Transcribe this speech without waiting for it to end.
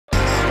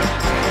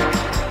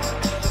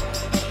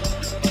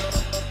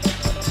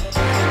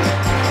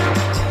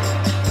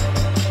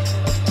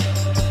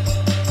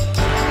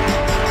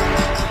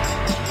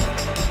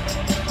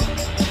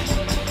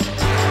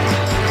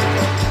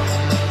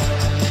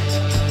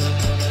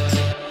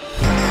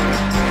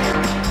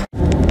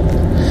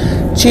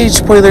GH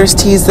spoilers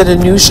tease that a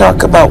new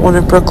shock about one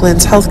of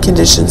Brooklyn's health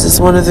conditions is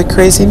one of the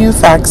crazy new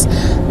facts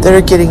that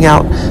are getting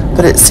out,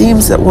 but it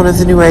seems that one of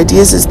the new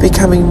ideas is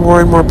becoming more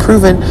and more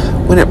proven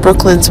when at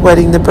Brooklyn's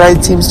wedding the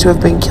bride seems to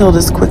have been killed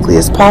as quickly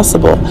as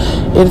possible.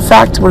 In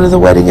fact, one of the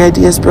wedding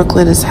ideas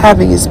Brooklyn is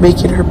having is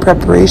making her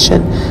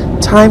preparation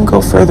time go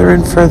further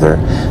and further,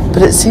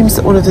 but it seems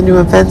that one of the new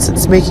events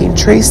that's making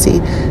Tracy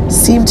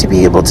seem to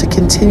be able to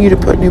continue to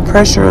put new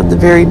pressure on the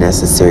very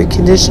necessary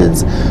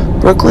conditions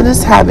Brooklyn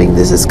is having.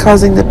 This is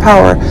causing the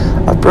power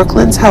of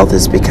Brooklyn's health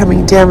is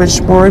becoming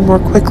damaged more and more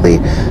quickly,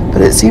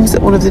 but it seems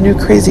that one of the new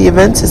crazy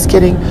events is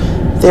getting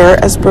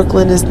there as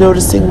Brooklyn is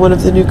noticing one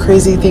of the new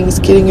crazy things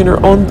getting in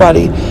her own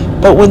body,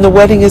 but when the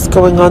wedding is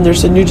going on,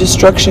 there's a new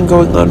destruction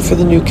going on for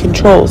the new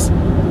controls.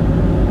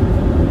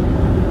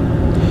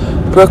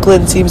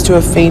 Brooklyn seems to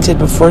have fainted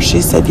before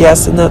she said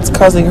yes, and that's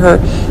causing her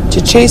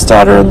to chase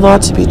daughter-in-law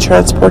to be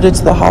transported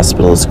to the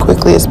hospital as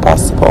quickly as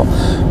possible,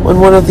 when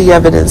one of the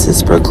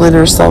evidences Brooklyn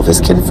herself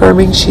is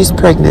confirming she's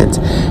pregnant,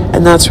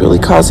 and that's really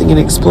causing an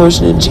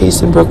explosion in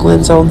Chase and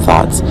Brooklyn's own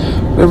thoughts.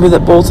 Remember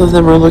that both of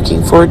them are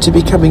looking forward to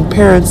becoming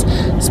parents,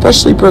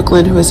 especially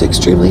Brooklyn, who has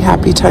extremely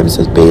happy times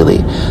with Bailey,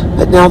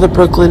 but now that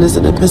Brooklyn is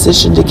in a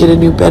position to get a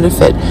new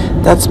benefit,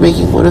 that's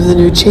making one of the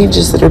new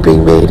changes that are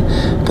being made.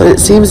 But it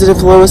seems that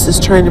if Lois is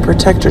trying to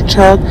protect her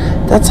child,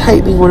 that's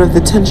heightening one of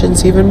the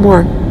tensions even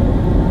more.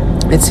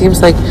 It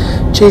seems like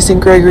Chase and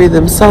Gregory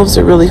themselves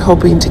are really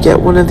hoping to get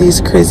one of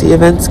these crazy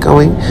events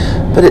going,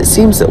 but it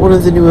seems that one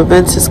of the new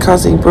events is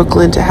causing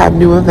Brooklyn to have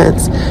new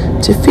events,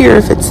 to fear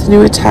if it's the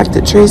new attack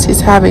that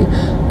Tracy's having,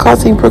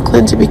 causing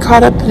Brooklyn to be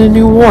caught up in a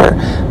new war.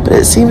 But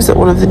it seems that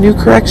one of the new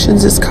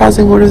corrections is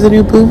causing one of the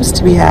new booms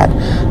to be had.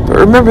 But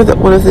remember that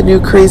one of the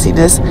new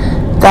craziness,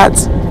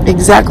 that's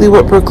exactly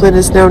what Brooklyn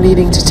is now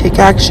needing to take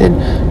action,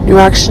 new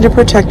action to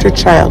protect her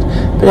child.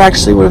 But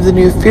actually one of the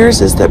new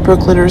fears is that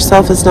Brooklyn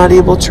herself is not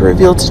able to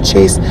reveal to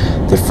Chase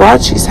the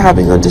fraud she's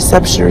having on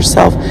deception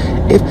herself.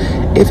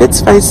 If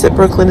it's fights that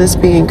Brooklyn is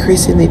being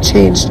increasingly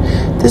changed,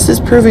 this is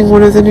proving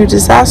one of the new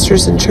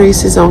disasters in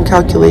Tracy's own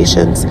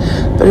calculations.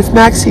 But if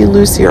Maxie and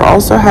Lucy are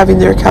also having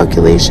their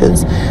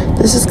calculations,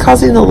 this is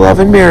causing the love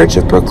and marriage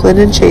of Brooklyn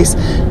and Chase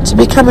to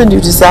become a new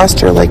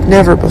disaster like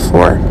never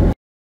before.